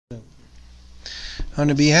On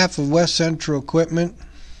the behalf of West Central Equipment,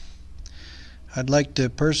 I'd like to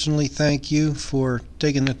personally thank you for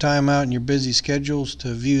taking the time out in your busy schedules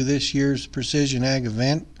to view this year's Precision Ag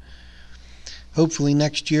event. Hopefully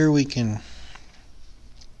next year we can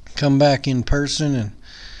come back in person and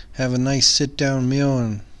have a nice sit-down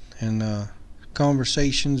meal and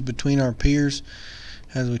conversations between our peers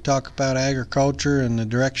as we talk about agriculture and the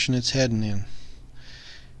direction it's heading in.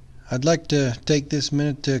 I'd like to take this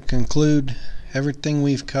minute to conclude everything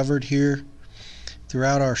we've covered here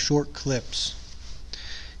throughout our short clips.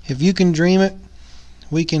 If you can dream it,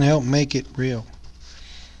 we can help make it real.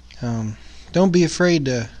 Don't be afraid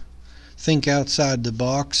to think outside the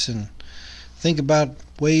box and think about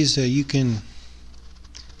ways that you can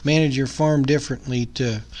manage your farm differently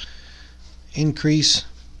to increase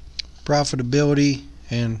profitability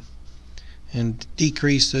and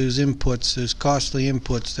decrease those inputs, those costly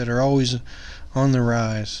inputs that are always on the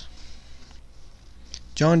rise.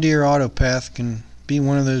 John Deere AutoPath can be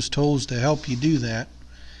one of those tools to help you do that,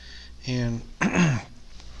 and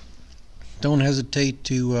don't hesitate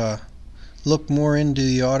to look more into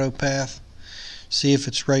the AutoPath, see if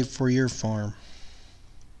it's right for your farm.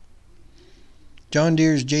 John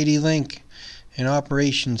Deere's JD Link and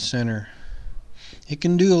Operations Center, it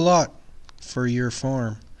can do a lot for your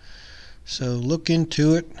farm, so look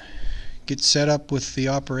into it, get set up with the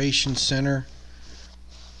Operations Center.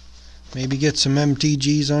 Maybe get some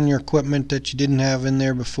MTGs on your equipment that you didn't have in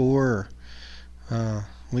there before, or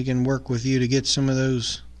we can work with you to get some of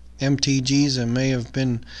those MTGs that may have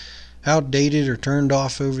been outdated or turned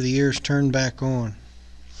off over the years turned back on.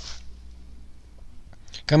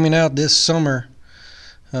 Coming out this summer,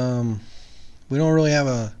 we don't really have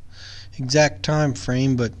a exact time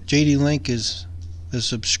frame, but JD Link is, the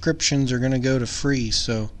subscriptions are going to go to free,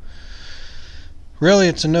 so really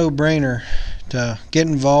it's a no-brainer to get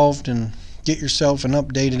involved and get yourself an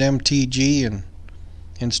updated MTG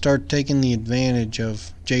and start taking the advantage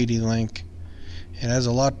of JD Link. It has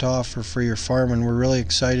a lot to offer for your farm, and we're really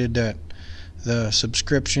excited that the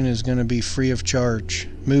subscription is going to be free of charge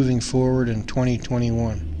moving forward in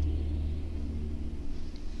 2021.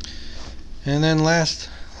 And then last,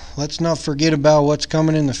 let's not forget about what's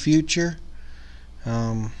coming in the future.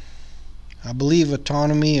 I believe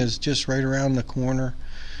autonomy is just right around the corner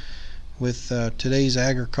with today's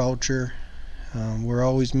agriculture. We're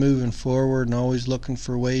always moving forward and always looking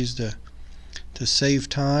for ways to save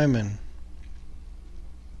time and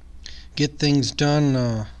get things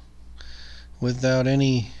done without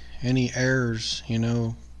any errors,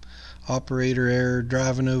 operator error,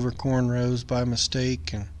 driving over corn rows by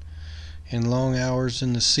mistake, and long hours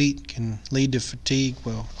in the seat can lead to fatigue.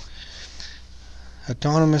 Well,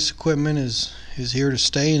 autonomous equipment is here to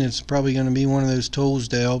stay, and it's probably going to be one of those tools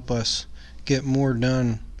to help us get more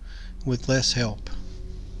done with less help.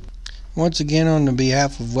 Once again, on the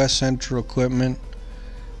behalf of West Central Equipment,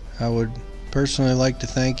 I would personally like to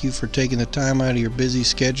thank you for taking the time out of your busy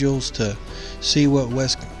schedules to see what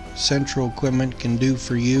West Central Equipment can do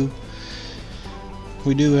for you.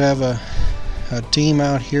 We do have a team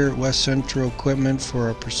out here at West Central Equipment for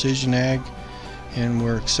our precision ag, and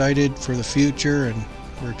we're excited for the future, and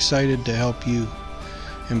we're excited to help you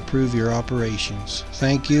improve your operations.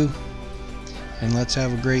 Thank you, and let's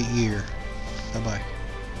have a great year. Bye-bye.